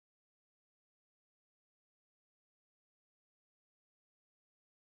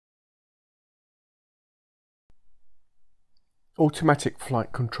Automatic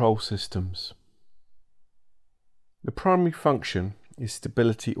flight control systems. The primary function is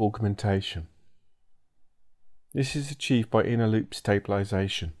stability augmentation. This is achieved by inner loop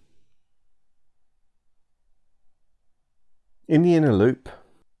stabilization. In the inner loop,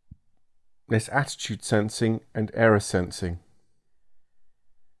 there's attitude sensing and error sensing.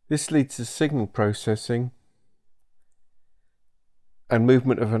 This leads to signal processing and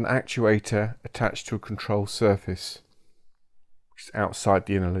movement of an actuator attached to a control surface, which is outside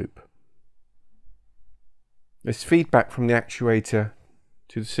the inner loop. There's feedback from the actuator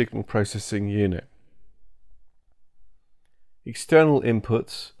to the signal processing unit. External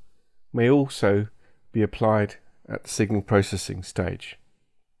inputs may also be applied at the signal processing stage.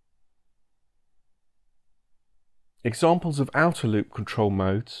 Examples of outer loop control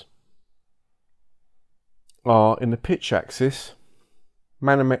modes are in the pitch axis,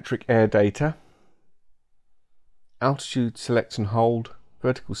 manometric air data, altitude select and hold,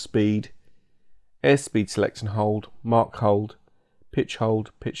 vertical speed, airspeed select and hold, mark hold, pitch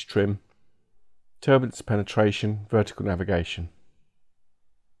trim, turbulence penetration, vertical navigation.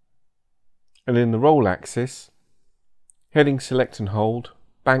 And in the roll axis, heading select and hold,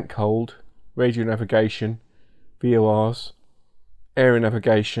 bank hold, radio navigation, VORs, area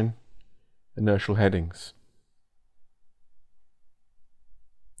navigation, inertial headings.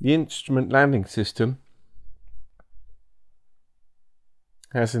 The instrument landing system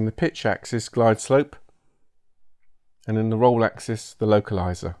has in the pitch axis glide slope and in the roll axis the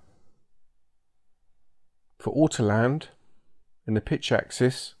localizer. For autoland, in the pitch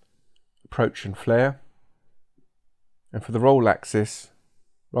axis, approach and flare, and for the roll axis,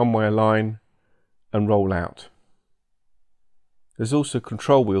 runway align and roll out. There's also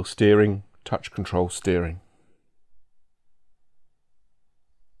control wheel steering, touch control steering.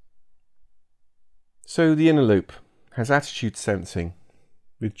 So the inner loop has attitude sensing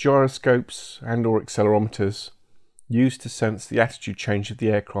with gyroscopes and/or accelerometers used to sense the attitude change of the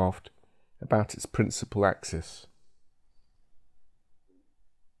aircraft about its principal axis.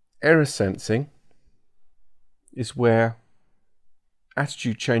 Error sensing is where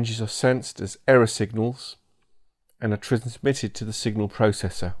attitude changes are sensed as error signals and are transmitted to the signal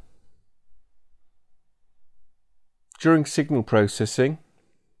processor. During signal processing,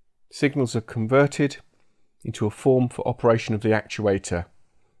 signals are converted into a form for operation of the actuator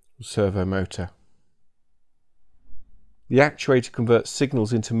or servo motor. The actuator converts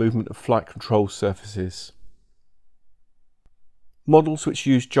signals into movement of flight control surfaces. Models which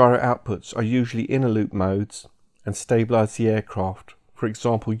use gyro outputs are usually inner loop modes and stabilize the aircraft, for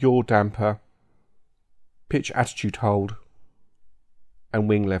example yaw damper, pitch attitude hold, and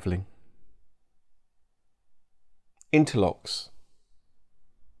wing leveling. Interlocks.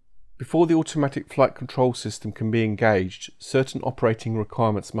 Before the automatic flight control system can be engaged, certain operating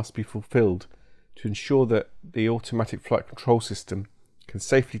requirements must be fulfilled to ensure that the automatic flight control system can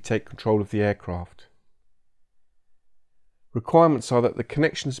safely take control of the aircraft. Requirements are that the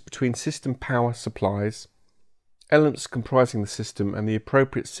connections between system power supplies, elements comprising the system, and the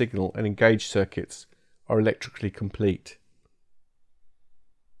appropriate signal and engaged circuits are electrically complete.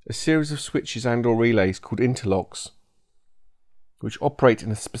 A series of switches and/or relays called interlocks, which operate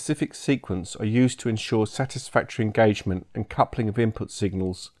in a specific sequence, are used to ensure satisfactory engagement and coupling of input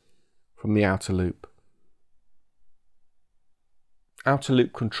signals from the outer loop. Outer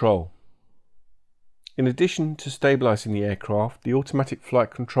loop control. In addition to stabilizing the aircraft, the automatic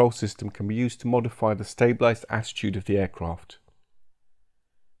flight control system can be used to modify the stabilized attitude of the aircraft.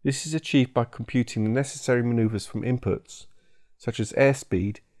 This is achieved by computing the necessary maneuvers from inputs such as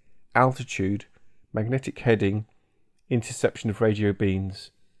airspeed, altitude, magnetic heading, interception of radio beams,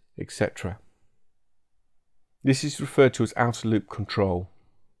 etc. This is referred to as outer loop control.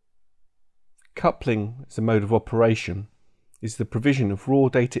 Coupling as a mode of operation is the provision of raw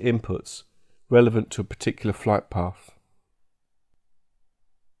data inputs relevant to a particular flight path.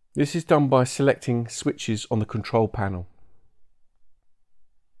 This is done by selecting switches on the control panel.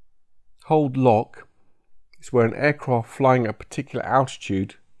 Hold lock is where an aircraft flying at a particular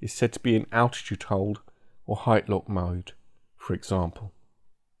altitude is said to be in altitude hold or height lock mode, for example.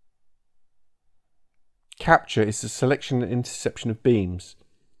 Capture is the selection and interception of beams,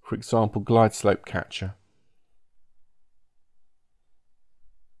 for example glide slope capture.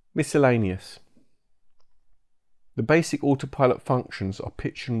 Miscellaneous. The basic autopilot functions are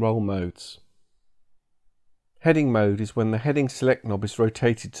pitch and roll modes. Heading mode is when the heading select knob is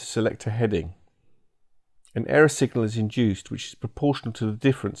rotated to select a heading. An error signal is induced which is proportional to the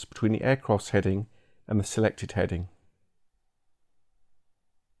difference between the aircraft's heading and the selected heading.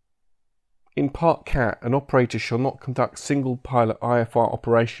 In Part Cat, an operator shall not conduct single pilot IFR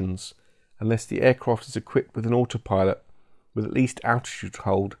operations unless the aircraft is equipped with an autopilot with at least altitude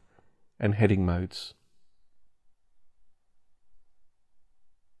hold and heading modes.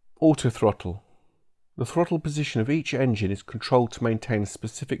 Autothrottle. The throttle position of each engine is controlled to maintain a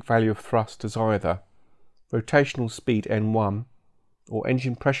specific value of thrust as either rotational speed N1 or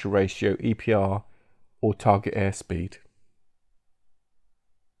engine pressure ratio EPR or target airspeed.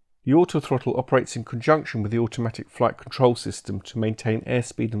 The autothrottle operates in conjunction with the automatic flight control system to maintain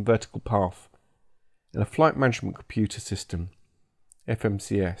airspeed and vertical path, and a flight management computer system,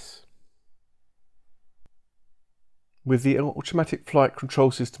 FMCS. With the automatic flight control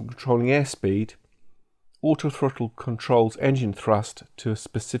system controlling airspeed, autothrottle controls engine thrust to a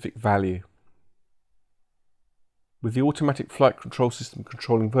specific value. With the automatic flight control system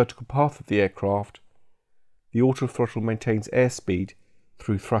controlling vertical path of the aircraft, the autothrottle maintains airspeed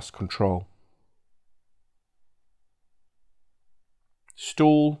through thrust control.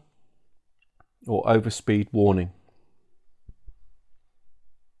 Stall or overspeed warning.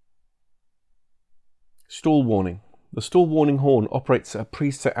 Stall warning. The stall warning horn operates at a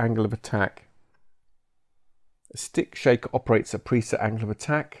preset angle of attack. A stick shaker operates at a preset angle of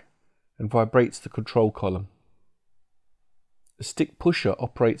attack and vibrates the control column. A stick pusher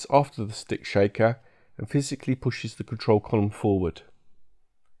operates after the stick shaker and physically pushes the control column forward.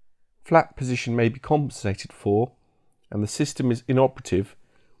 Flap position may be compensated for, and the system is inoperative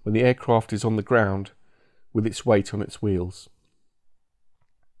when the aircraft is on the ground with its weight on its wheels.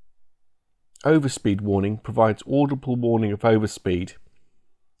 Overspeed warning provides audible warning of overspeed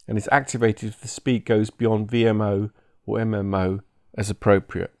and is activated if the speed goes beyond VMO or MMO as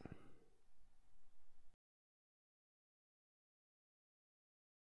appropriate.